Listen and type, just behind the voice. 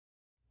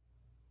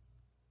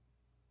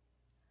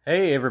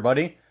Hey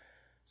everybody.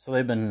 So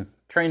they've been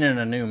training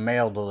a new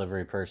mail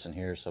delivery person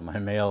here, so my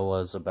mail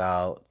was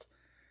about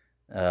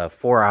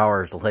 4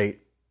 hours later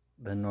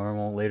than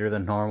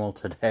normal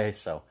today,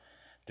 so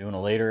doing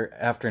a later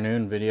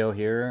afternoon video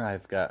here.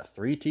 I've got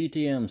 3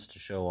 TTMs to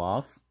show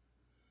off.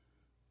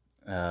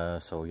 So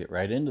we'll get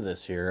right into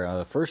this here.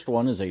 The first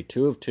one is a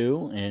 2 of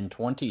 2 in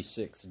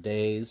 26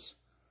 days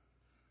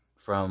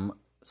from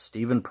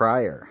Stephen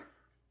Pryor.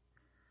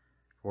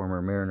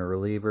 Former Mariner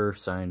reliever,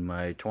 signed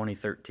my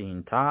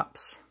 2013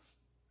 Topps.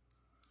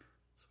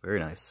 It's a very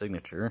nice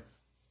signature.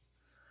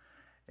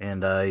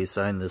 And he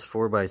signed this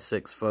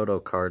 4x6 photo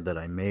card that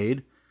I made.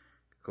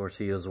 Of course,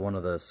 he was one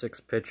of the 6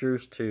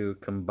 pitchers to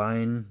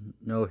combine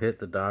no-hit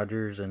the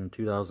Dodgers in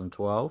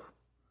 2012.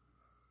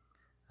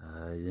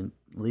 He didn't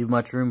leave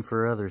much room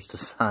for others to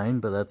sign,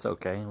 but that's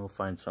okay. We'll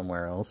find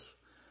somewhere else.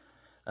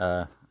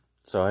 So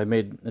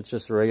it's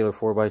just a regular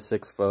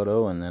 4x6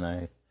 photo, and then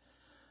I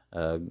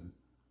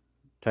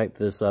typed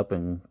this up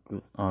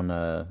on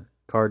a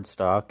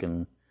cardstock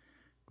and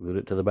glued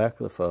it to the back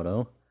of the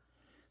photo.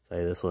 So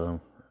this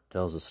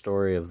tells the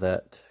story of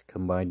that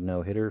combined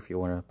no-hitter if you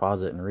want to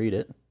pause it and read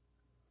it.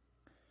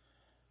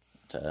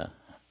 A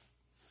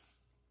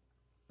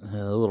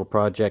little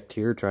project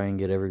here, try and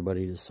get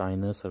everybody to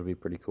sign this. That'll be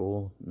pretty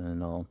cool.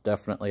 And I'll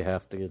definitely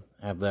have to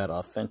have that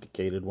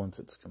authenticated once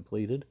it's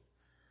completed.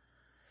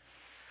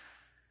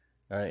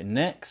 Alright,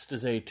 next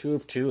is a 2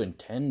 of 2 in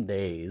 10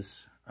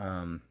 days.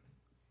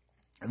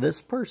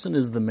 This person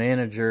is the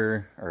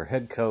manager or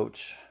head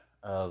coach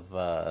of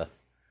a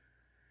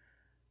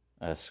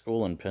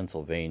school in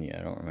Pennsylvania.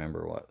 I don't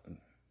remember what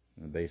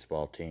the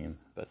baseball team,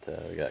 but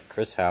we got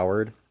Chris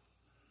Howard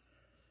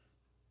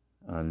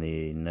on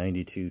the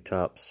 92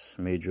 Topps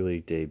Major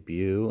League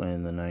debut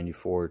and the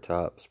 94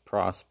 Topps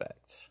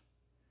prospects.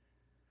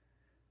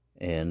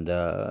 And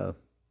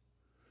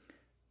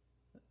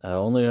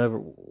only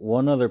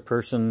one other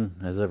person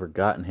has ever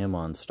gotten him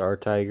on Star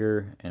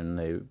Tiger, and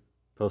they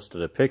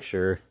posted a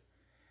picture,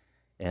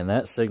 and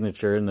that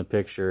signature in the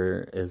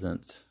picture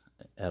isn't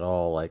at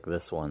all like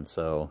this one.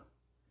 So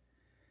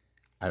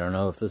I don't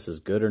know if this is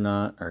good or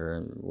not,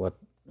 or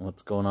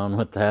what's going on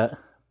with that,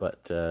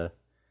 but I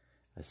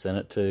sent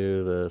it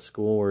to the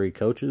school where he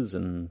coaches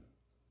and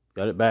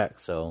got it back.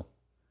 So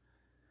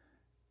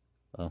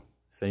well,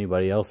 if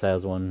anybody else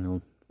has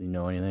one, if you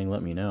know anything,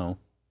 let me know.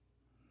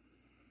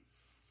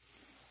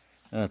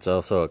 That's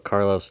also a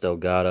Carlos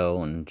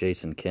Delgado and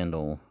Jason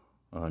Kendall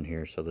on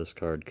here, so this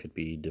card could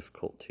be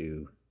difficult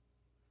to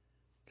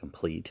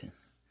complete.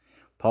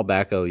 Paul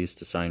Bacco used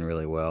to sign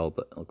really well,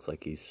 but it looks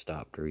like he's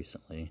stopped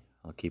recently.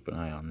 I'll keep an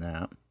eye on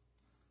that.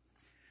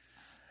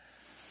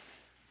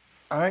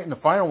 Alright, and the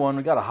final one,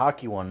 we got a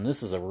hockey one.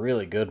 This is a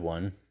really good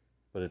one,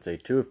 but it's a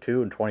 2 of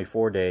 2 in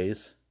 24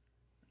 days.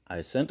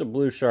 I sent a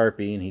blue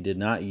Sharpie, and he did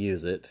not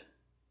use it.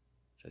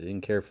 So I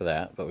didn't care for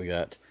that, but we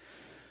got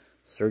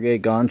Sergei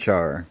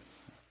Gonchar.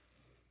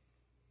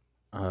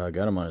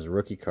 Got him on his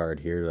rookie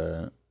card here,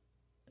 the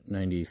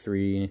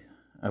 93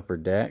 Upper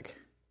Deck.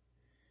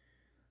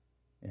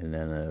 And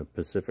then a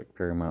Pacific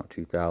Paramount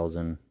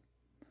 2000.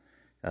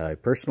 I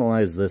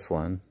personalized this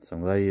one, so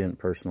I'm glad you didn't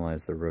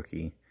personalize the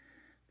rookie.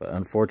 But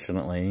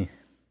unfortunately,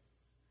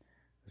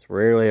 this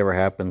rarely ever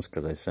happens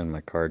because I send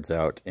my cards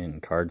out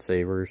in card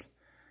savers.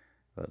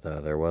 But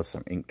there was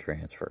some ink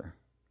transfer.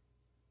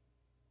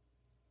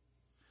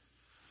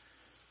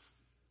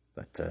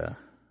 But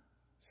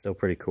still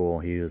pretty cool.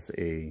 He is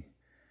a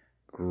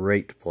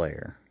great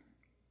player.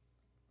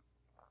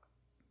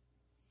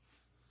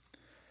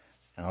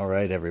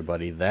 Alright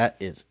everybody, that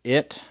is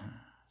it.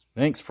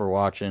 Thanks for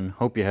watching.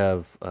 Hope you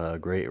have a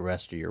great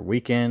rest of your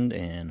weekend,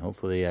 and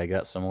hopefully I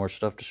got some more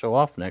stuff to show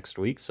off next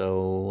week,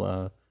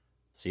 so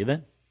see you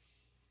then.